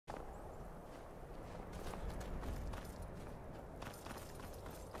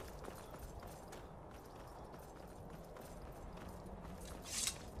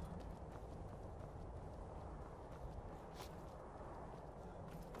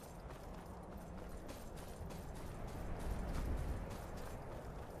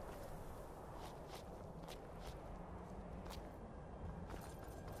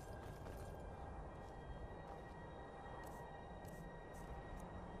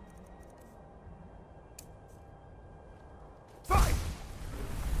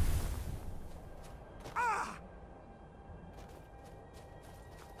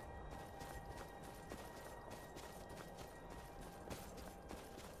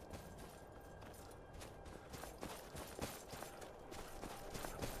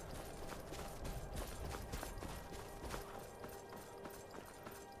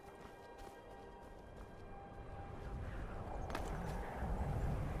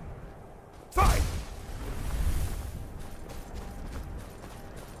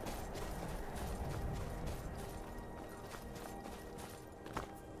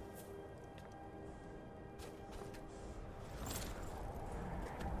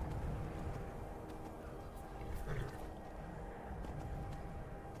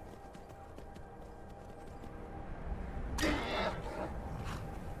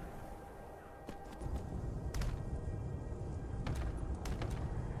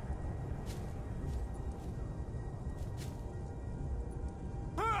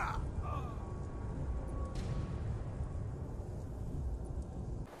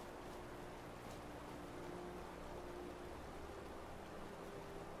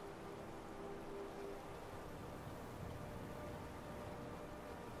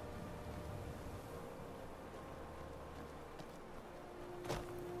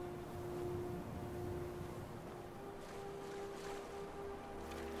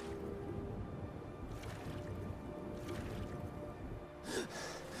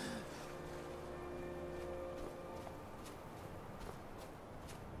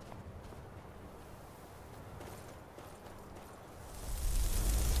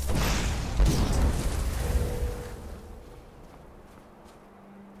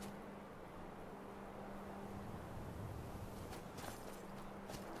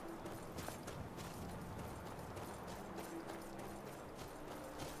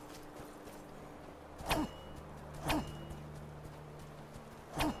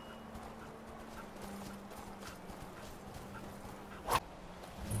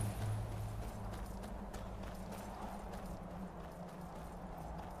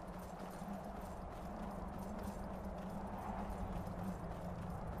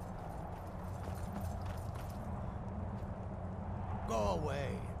go away.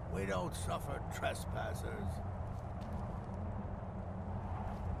 We don't suffer trespassers.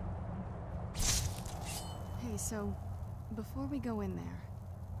 Hey, so, before we go in there,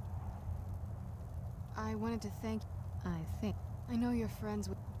 I wanted to thank... I know you're friends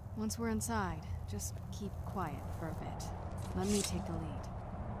with... Once we're inside, just keep quiet for a bit. Let me take the lead.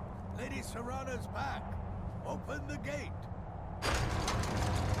 Lady Serana's back. Open the gate.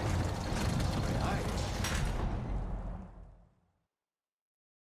 Behind.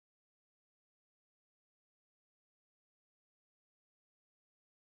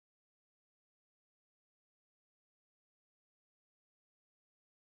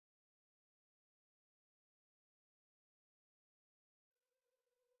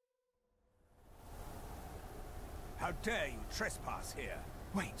 How dare you trespass here?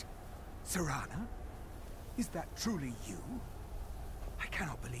 Wait, Serana? Is that truly you? I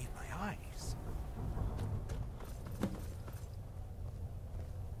cannot believe my eyes.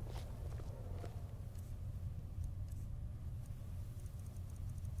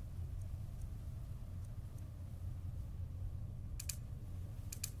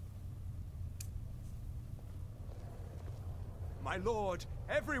 My lord,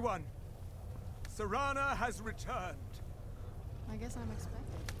 everyone! Serana has returned. I guess I'm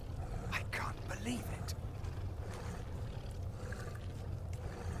expected. I can't believe it.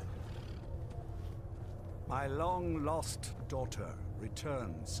 My long-lost daughter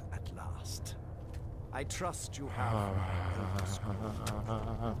returns at last. I trust you have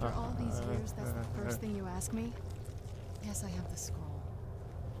After all these years, that's the first thing you ask me? Yes, I have the scroll.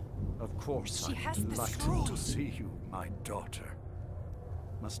 Of course, She has I'm the delighted scroll. to see you, my daughter.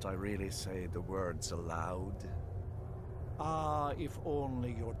 Must I really say the words aloud? Ah, if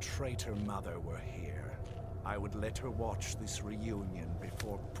only your traitor mother were here. I would let her watch this reunion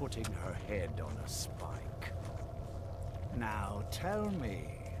before putting her head on a spike. Now tell me,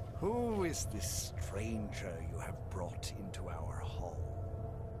 who is this stranger you have brought into our hall?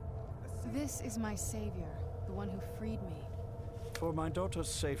 This is my savior, the one who freed me. For my daughter's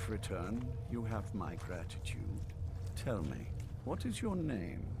safe return, you have my gratitude. Tell me, what is your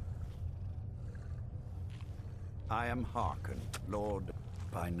name? I am Harkon, Lord.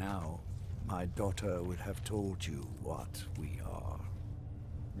 By now, my daughter would have told you what we are.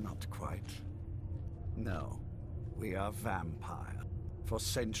 Not quite. No, we are vampires. For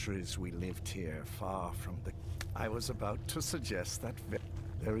centuries we lived here, far from the... I was about to suggest that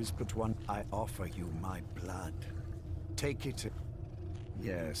there is but one. I offer you my blood. Take it.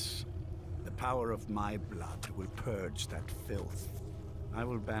 Yes, the power of my blood will purge that filth. I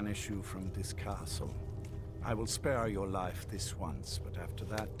will banish you from this castle. I will spare your life this once, but after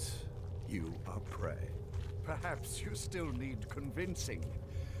that, you are prey. Perhaps you still need convincing.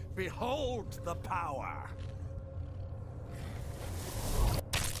 Behold the power!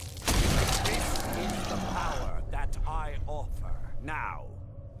 This is the power that I offer. Now,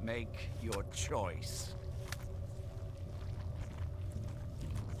 make your choice.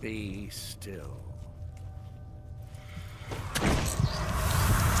 Be still.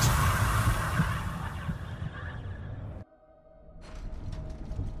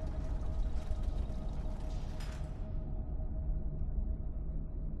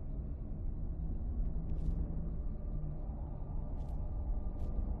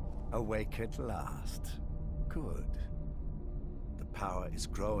 Awake at last. Good. The power is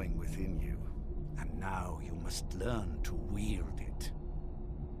growing within you, and now you must learn to wield it.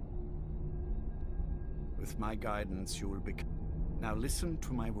 With my guidance, you will become... Now listen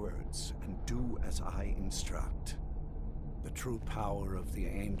to my words, and do as I instruct. The true power of the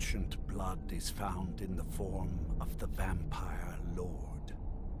ancient blood is found in the form of the Vampire Lord.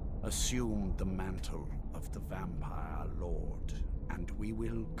 Assume the mantle of the Vampire Lord, and we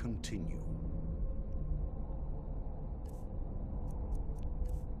will continue.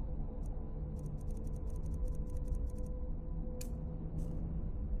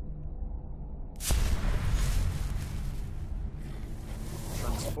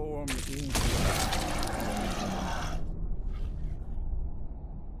 Transform into...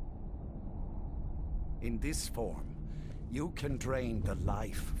 In this form, you can drain the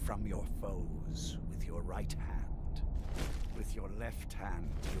life from your foes with your right hand. With your left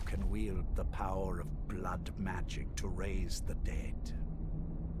hand, you can wield the power of blood magic to raise the dead.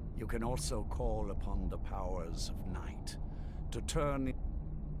 You can also call upon the powers of night to turn into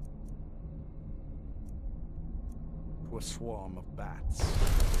a swarm of bats.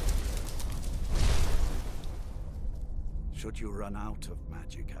 Should you run out of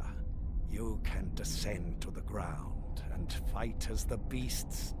magicka, you can descend to the ground and fight as the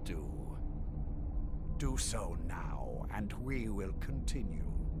beasts do. Do so now and we will continue.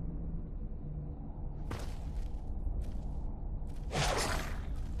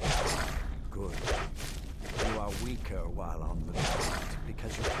 Good. You are weaker while on the ground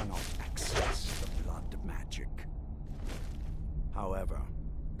because you cannot access the blood magic. However,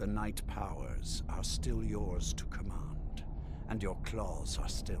 the night powers are still yours to command, and your claws are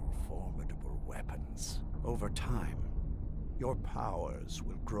still formidable weapons. Over time, your powers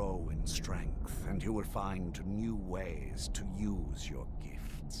will grow in strength, and you will find new ways to use your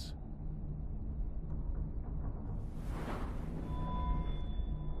gifts.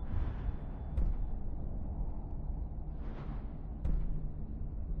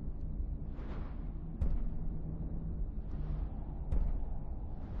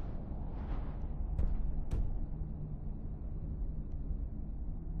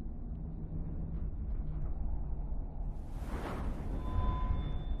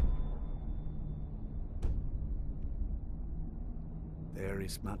 There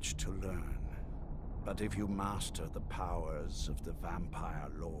is much to learn, but if you master the powers of the Vampire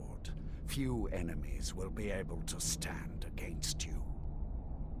Lord, few enemies will be able to stand against you.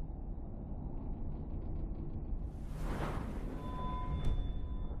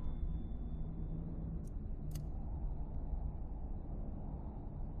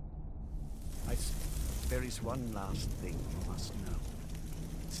 There is one last thing you must know.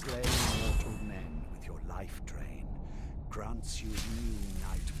 Slaying mortal men with your life drain grants you new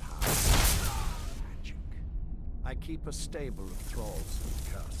night power magic. I keep a stable of thralls in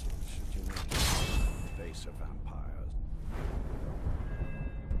the castle, should you need to face a vampire.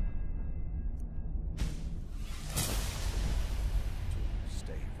 To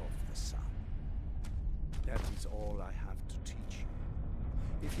stave off the sun. That is all I have to teach you.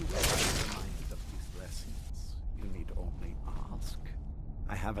 If you wish to be reminded of these lessons, you need only ask.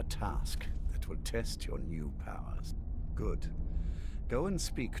 I have a task that will test your new powers. Good. Go and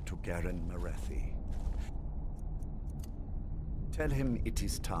speak to Garen Marethi. Tell him it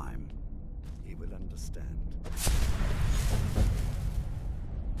is time. He will understand.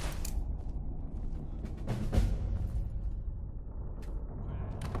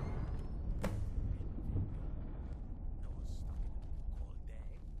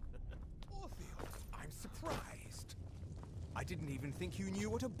 I'm surprised. I didn't even think you knew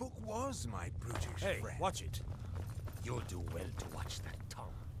what a book was, my brutish friend. Hey, watch it. You'll do well to watch that tongue.